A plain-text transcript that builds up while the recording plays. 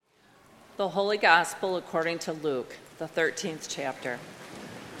The Holy Gospel according to Luke, the 13th chapter.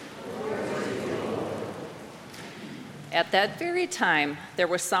 At that very time, there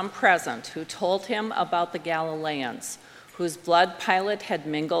were some present who told him about the Galileans, whose blood Pilate had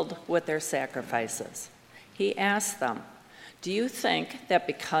mingled with their sacrifices. He asked them, "Do you think that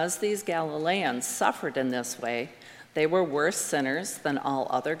because these Galileans suffered in this way, they were worse sinners than all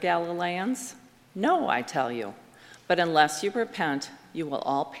other Galileans? No, I tell you. But unless you repent, you will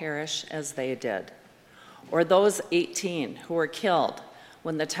all perish as they did. Or those 18 who were killed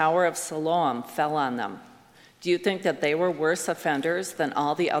when the Tower of Siloam fell on them. Do you think that they were worse offenders than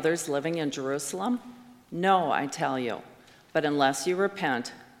all the others living in Jerusalem? No, I tell you. But unless you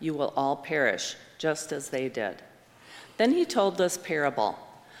repent, you will all perish, just as they did." Then he told this parable.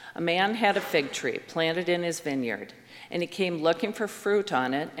 A man had a fig tree planted in his vineyard, and he came looking for fruit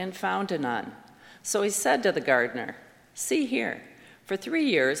on it and found none. So he said to the gardener, "See here, for 3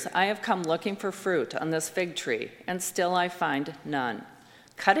 years I have come looking for fruit on this fig tree, and still I find none.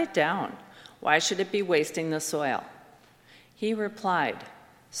 Cut it down. Why should it be wasting the soil?" He replied,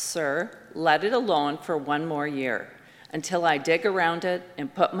 "Sir, let it alone for 1 more year, until I dig around it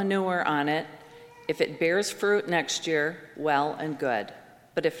and put manure on it. If it bears fruit next year, well and good.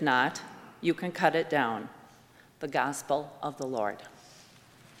 But if not, you can cut it down." The Gospel of the Lord.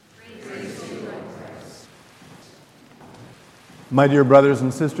 Praise to you, Lord Christ. My dear brothers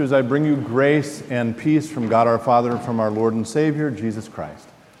and sisters, I bring you grace and peace from God our Father and from our Lord and Savior, Jesus Christ.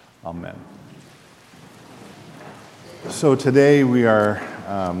 Amen. So today we are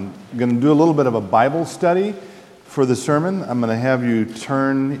going to do a little bit of a Bible study for the sermon. I'm going to have you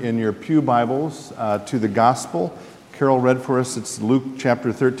turn in your pew Bibles to the Gospel. Carol read for us, it's Luke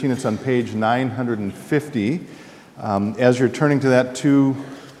chapter 13. It's on page 950. As you're turning to that, 2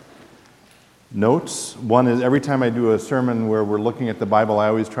 notes. One is every time I do a sermon where we're looking at the Bible, I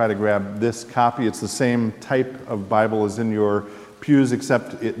always try to grab this copy. It's the same type of Bible as in your pews,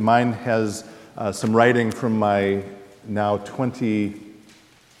 except mine has some writing from my now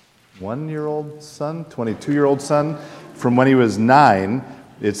 21-year-old son, 22-year-old son, from when he was 9.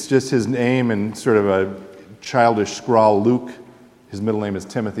 It's just his name and sort of a childish scrawl, Luke. His middle name is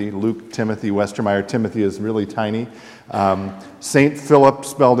Timothy. Luke Timothy Westermeyer. Timothy is really tiny. St. Philip,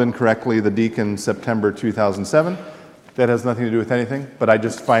 spelled incorrectly, the deacon, September 2007. That has nothing to do with anything, but I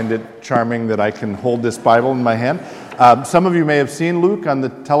just find it charming that I can hold this Bible in my hand. Some of you may have seen Luke on the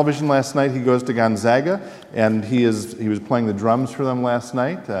television last night. He goes to Gonzaga, and he was playing the drums for them last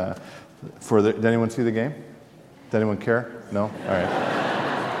night. Did anyone see the game? Did anyone care? No? All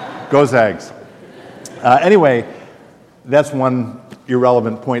right. Go Zags. Anyway, that's one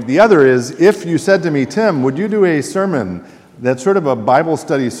irrelevant point. The other is, if you said to me, "Tim, would you do a sermon that's sort of a Bible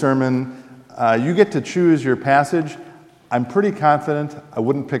study sermon? You get to choose your passage." I'm pretty confident I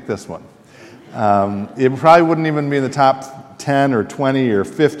wouldn't pick this one. It probably wouldn't even be in the top 10 or 20 or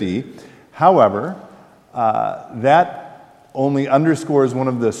 50. However, that only underscores one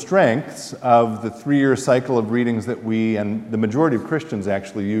of the strengths of the 3-year cycle of readings that we and the majority of Christians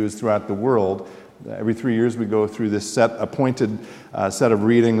actually use throughout the world. Every 3 years we go through this appointed set of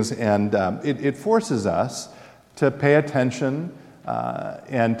readings, and it forces us to pay attention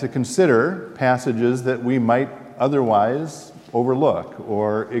and to consider passages that we might otherwise overlook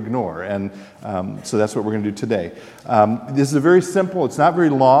or ignore. And so that's what we're going to do today. This is a very simple, it's not very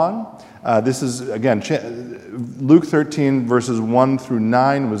long. This is, again, Luke 13, verses 1 through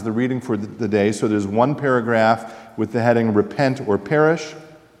 9 was the reading for the day. So there's one paragraph with the heading, "Repent or Perish."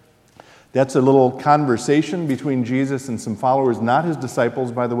 That's a little conversation between Jesus and some followers, not his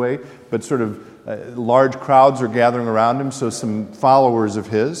disciples, by the way, but sort of large crowds are gathering around him, so some followers of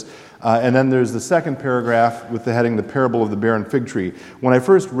his. And then there's the second paragraph with the heading, "The Parable of the Barren Fig Tree." When I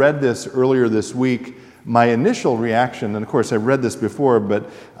first read this earlier this week, my initial reaction, and of course I've read this before, but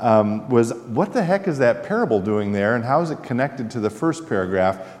was, what the heck is that parable doing there, and how is it connected to the first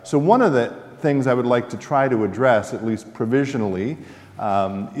paragraph? So one of the things I would like to try to address, at least provisionally,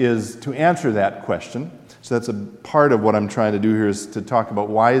 is to answer that question. So that's a part of what I'm trying to do here, is to talk about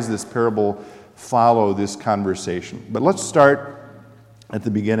why does this parable follow this conversation. But let's start at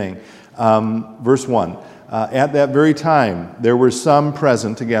the beginning. Verse 1. At that very time, there were some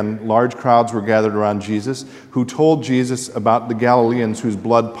present, again, large crowds were gathered around Jesus, who told Jesus about the Galileans whose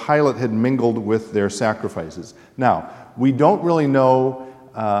blood Pilate had mingled with their sacrifices. Now, we don't really know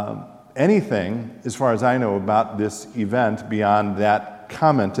anything, as far as I know, about this event beyond that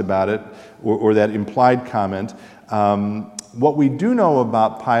comment about it, or that implied comment. What we do know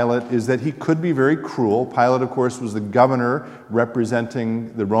about Pilate is that he could be very cruel. Pilate, of course, was the governor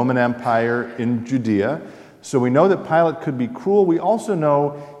representing the Roman Empire in Judea. So we know that Pilate could be cruel. We also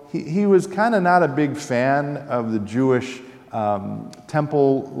know he was kind of not a big fan of the Jewish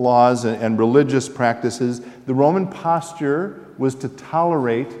temple laws and religious practices. The Roman posture was to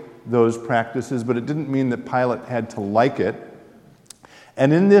tolerate those practices, but it didn't mean that Pilate had to like it.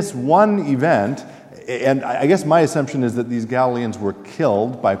 And in this one event, and I guess my assumption is that these Galileans were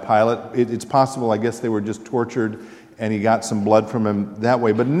killed by Pilate. It's possible, I guess, they were just tortured and he got some blood from him that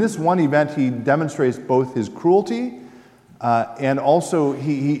way. But in this one event, he demonstrates both his cruelty and also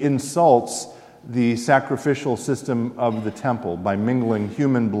he insults the sacrificial system of the temple by mingling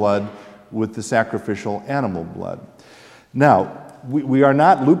human blood with the sacrificial animal blood. Now,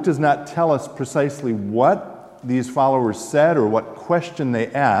 Luke does not tell us precisely what these followers said or what question they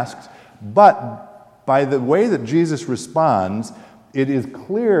asked, but by the way that Jesus responds, it is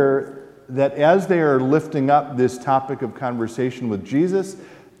clear that as they are lifting up this topic of conversation with Jesus,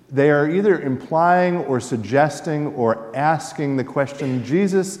 they are either implying or suggesting or asking the question,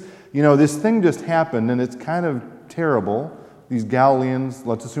 Jesus, this thing just happened and it's kind of terrible. These Galileans,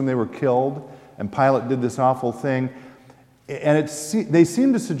 let's assume they were killed, and Pilate did this awful thing. And they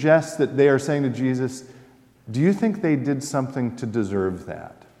seem to suggest that they are saying to Jesus, do you think they did something to deserve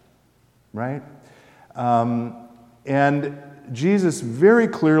that? Right? And Jesus very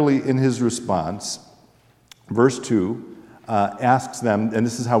clearly in his response, verse 2, asks them, and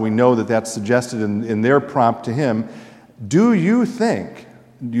this is how we know that that's suggested in their prompt to him, do you think,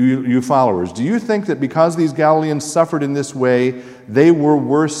 you followers, do you think that because these Galileans suffered in this way, they were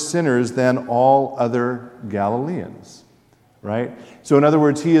worse sinners than all other Galileans? Right? So in other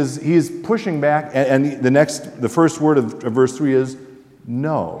words, he is pushing back, and the first word of verse 3 is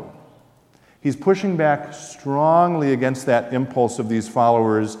no. He's pushing back strongly against that impulse of these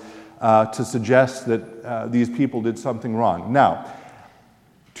followers to suggest that these people did something wrong. Now,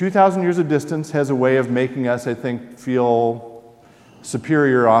 2,000 years of distance has a way of making us, I think, feel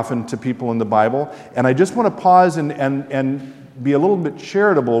superior often to people in the Bible. And I just want to pause and be a little bit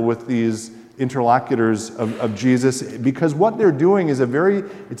charitable with these interlocutors of Jesus, because what they're doing is a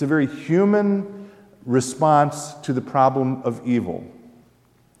very human response to the problem of evil.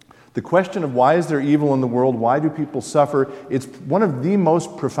 The question of why is there evil in the world, why do people suffer, it's one of the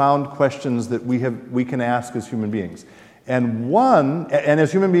most profound questions that we can ask as human beings. And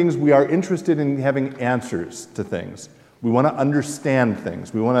as human beings, we are interested in having answers to things. We want to understand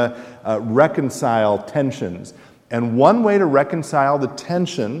things. We want to reconcile tensions. And one way to reconcile the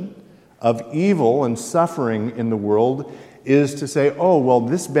tension of evil and suffering in the world is to say, oh, well,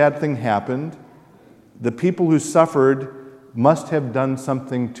 this bad thing happened. The people who suffered must have done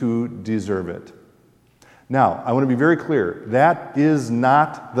something to deserve it. Now, I want to be very clear. That is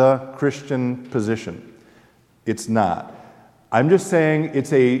not the Christian position. It's not. I'm just saying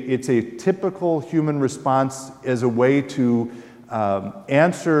it's a typical human response as a way to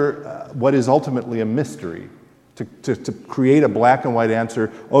answer what is ultimately a mystery, to create a black and white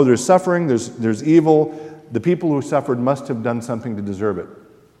answer. Oh, there's suffering, there's evil. The people who suffered must have done something to deserve it.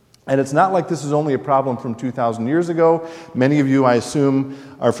 And it's not like this is only a problem from 2,000 years ago. Many of you, I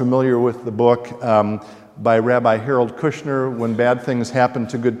assume, are familiar with the book by Rabbi Harold Kushner, When Bad Things Happen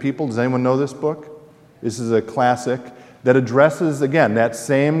to Good People. Does anyone know this book? This is a classic that addresses, again, that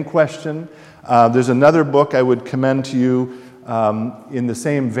same question. There's another book I would commend to you in the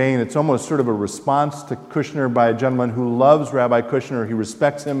same vein. It's almost sort of a response to Kushner by a gentleman who loves Rabbi Kushner. He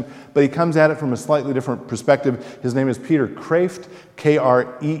respects him, but he comes at it from a slightly different perspective. His name is Peter Kreeft,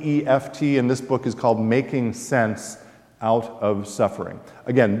 Kreeft, and this book is called Making Sense Out of Suffering.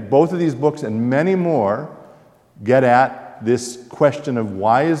 Again, both of these books and many more get at this question of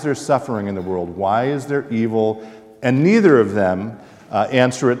why is there suffering in the world? Why is there evil? And neither of them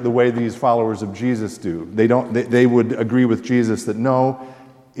answer it the way these followers of Jesus do. They would agree with Jesus that no,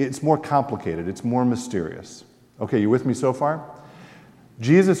 it's more complicated, it's more mysterious. Okay, you with me so far?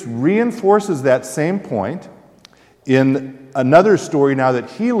 Jesus reinforces that same point in another story now that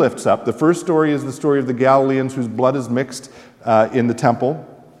he lifts up. The first story is the story of the Galileans whose blood is mixed in the temple.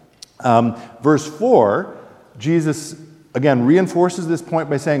 Verse 4, Jesus again reinforces this point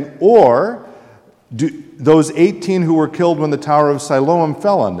by saying, or those 18 who were killed when the Tower of Siloam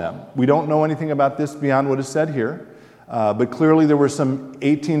fell on them. We don't know anything about this beyond what is said here, but clearly there were some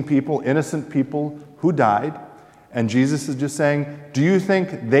 18 people, innocent people, who died, and Jesus is just saying, do you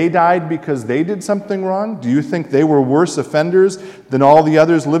think they died because they did something wrong? Do you think they were worse offenders than all the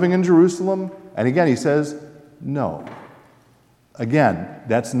others living in Jerusalem? And again, he says, no. Again,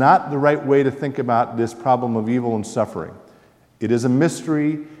 that's not the right way to think about this problem of evil and suffering. It is a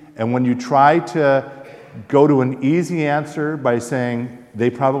mystery. And when you try to go to an easy answer by saying they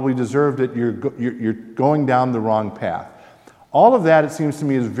probably deserved it, you're going down the wrong path. All of that, it seems to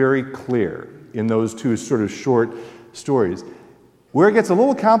me, is very clear in those two sort of short stories. Where it gets a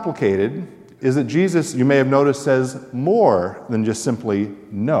little complicated is that Jesus, you may have noticed, says more than just simply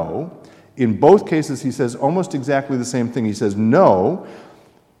no. In both cases, he says almost exactly the same thing. He says, no,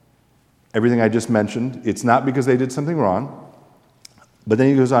 everything I just mentioned, it's not because they did something wrong. But then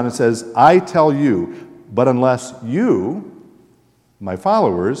he goes on and says, I tell you, but unless you, my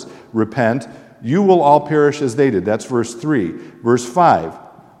followers, repent, you will all perish as they did. That's verse 3. Verse 5,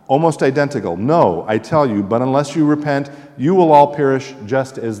 almost identical. No, I tell you, but unless you repent, you will all perish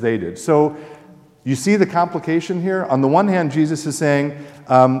just as they did. So you see the complication here? On the one hand, Jesus is saying,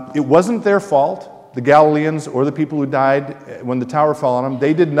 it wasn't their fault, the Galileans or the people who died when the tower fell on them.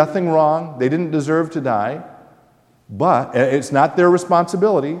 They did nothing wrong. They didn't deserve to die. But it's not their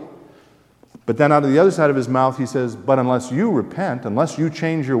responsibility. But then out of the other side of his mouth, he says, but unless you repent, unless you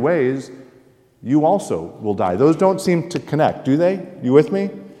change your ways, you also will die. Those don't seem to connect, do they? You with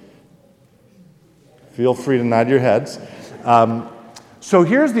me? Feel free to nod your heads. So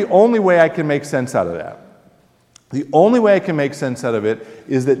here's the only way I can make sense out of that. The only way I can make sense out of it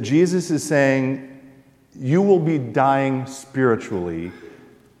is that Jesus is saying, you will be dying spiritually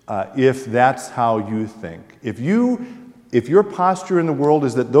if that's how you think. If your posture in the world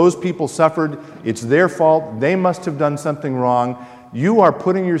is that those people suffered, it's their fault, they must have done something wrong, you are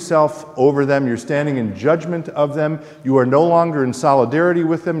putting yourself over them, you're standing in judgment of them, you are no longer in solidarity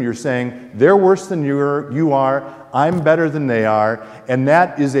with them, you're saying, they're worse than you are, I'm better than they are, and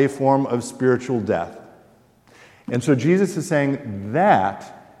that is a form of spiritual death. And so Jesus is saying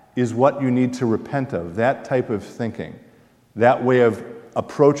that is what you need to repent of, that type of thinking, that way of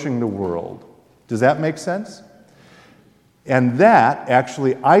approaching the world. Does that make sense? And that,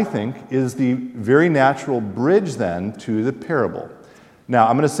 actually, I think, is the very natural bridge then to the parable. Now,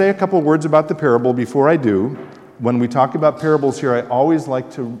 I'm going to say a couple words about the parable before I do. When we talk about parables here, I always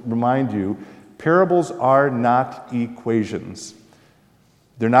like to remind you, parables are not equations.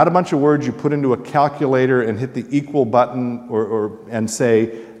 They're not a bunch of words you put into a calculator and hit the equal button and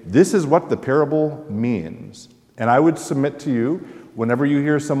say, this is what the parable means. And I would submit to you, whenever you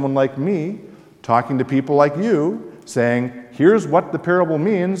hear someone like me talking to people like you, saying, here's what the parable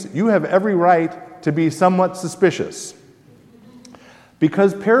means, you have every right to be somewhat suspicious.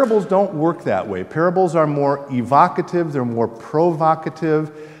 Because parables don't work that way. Parables are more evocative, they're more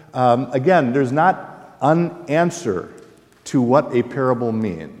provocative. Again, there's not an answer to what a parable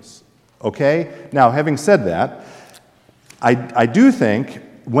means. Okay? Now, having said that, I do think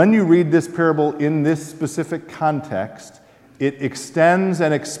when you read this parable in this specific context, it extends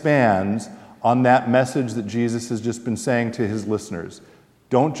and expands on that message that Jesus has just been saying to his listeners.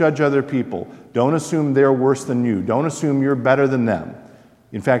 Don't judge other people. Don't assume they're worse than you. Don't assume you're better than them.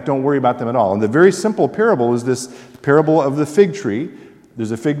 In fact, don't worry about them at all. And the very simple parable is this parable of the fig tree.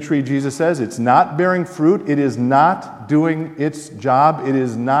 There's a fig tree, Jesus says. It's not bearing fruit. It is not doing its job. It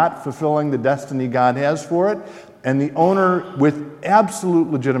is not fulfilling the destiny God has for it. And the owner, with absolute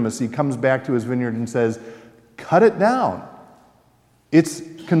legitimacy, comes back to his vineyard and says, cut it down. It's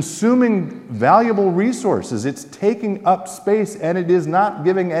consuming valuable resources. It's taking up space, and it is not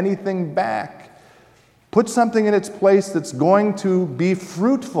giving anything back. Put something in its place that's going to be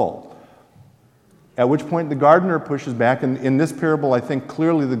fruitful. At which point the gardener pushes back, and in this parable, I think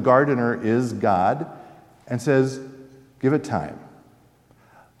clearly the gardener is God, and says, give it time.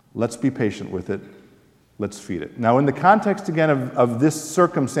 Let's be patient with it. Let's feed it. Now, in the context, again, of this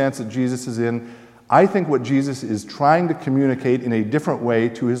circumstance that Jesus is in, I think what Jesus is trying to communicate in a different way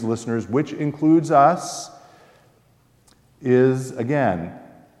to his listeners, which includes us, is, again,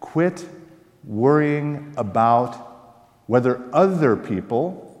 quit worrying about whether other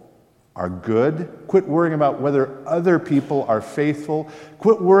people are good. Quit worrying about whether other people are faithful.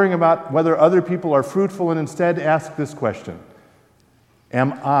 Quit worrying about whether other people are fruitful, and instead ask this question: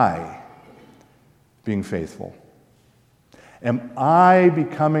 am I being faithful? Am I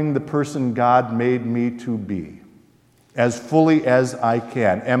becoming the person God made me to be as fully as I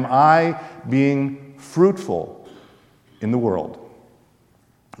can? Am I being fruitful in the world?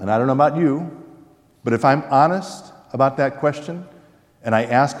 And I don't know about you, but if I'm honest about that question, and I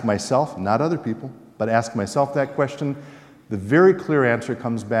ask myself, not other people, but ask myself that question, the very clear answer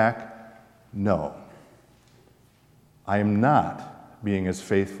comes back, no. I am not being as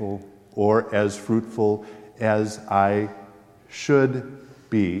faithful or as fruitful as I should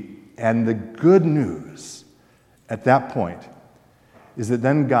be. And the good news at that point is that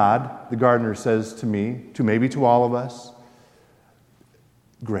then God, the gardener, says to me, maybe to all of us,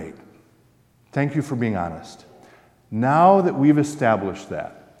 great. Thank you for being honest. Now that we've established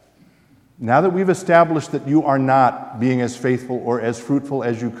that, Now that we've established that you are not being as faithful or as fruitful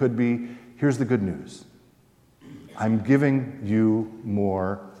as you could be, here's the good news. I'm giving you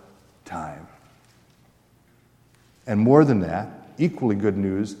more time. And more than that, equally good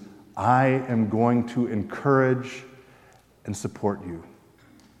news, I am going to encourage and support you.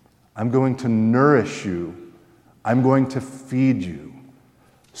 I'm going to nourish you. I'm going to feed you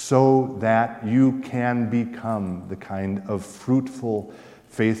so that you can become the kind of fruitful,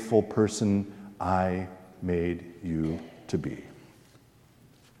 faithful person I made you to be.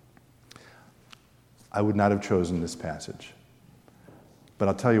 I would not have chosen this passage. But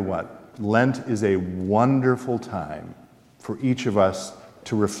I'll tell you what, Lent is a wonderful time for each of us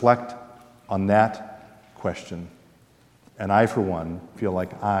to reflect on that question. And I, for one, feel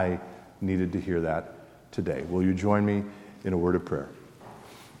like I needed to hear that today. Will you join me in a word of prayer?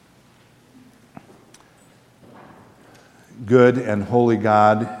 Good and holy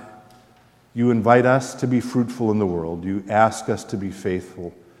God, you invite us to be fruitful in the world. You ask us to be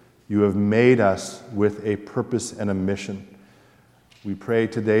faithful. You have made us with a purpose and a mission. We pray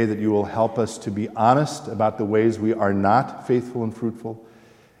today that you will help us to be honest about the ways we are not faithful and fruitful,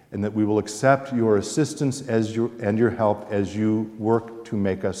 and that we will accept your assistance and your help as you work to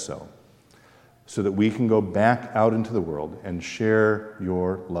make us so that we can go back out into the world and share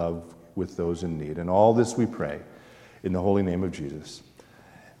your love with those in need. And all this we pray in the holy name of Jesus.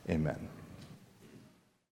 Amen.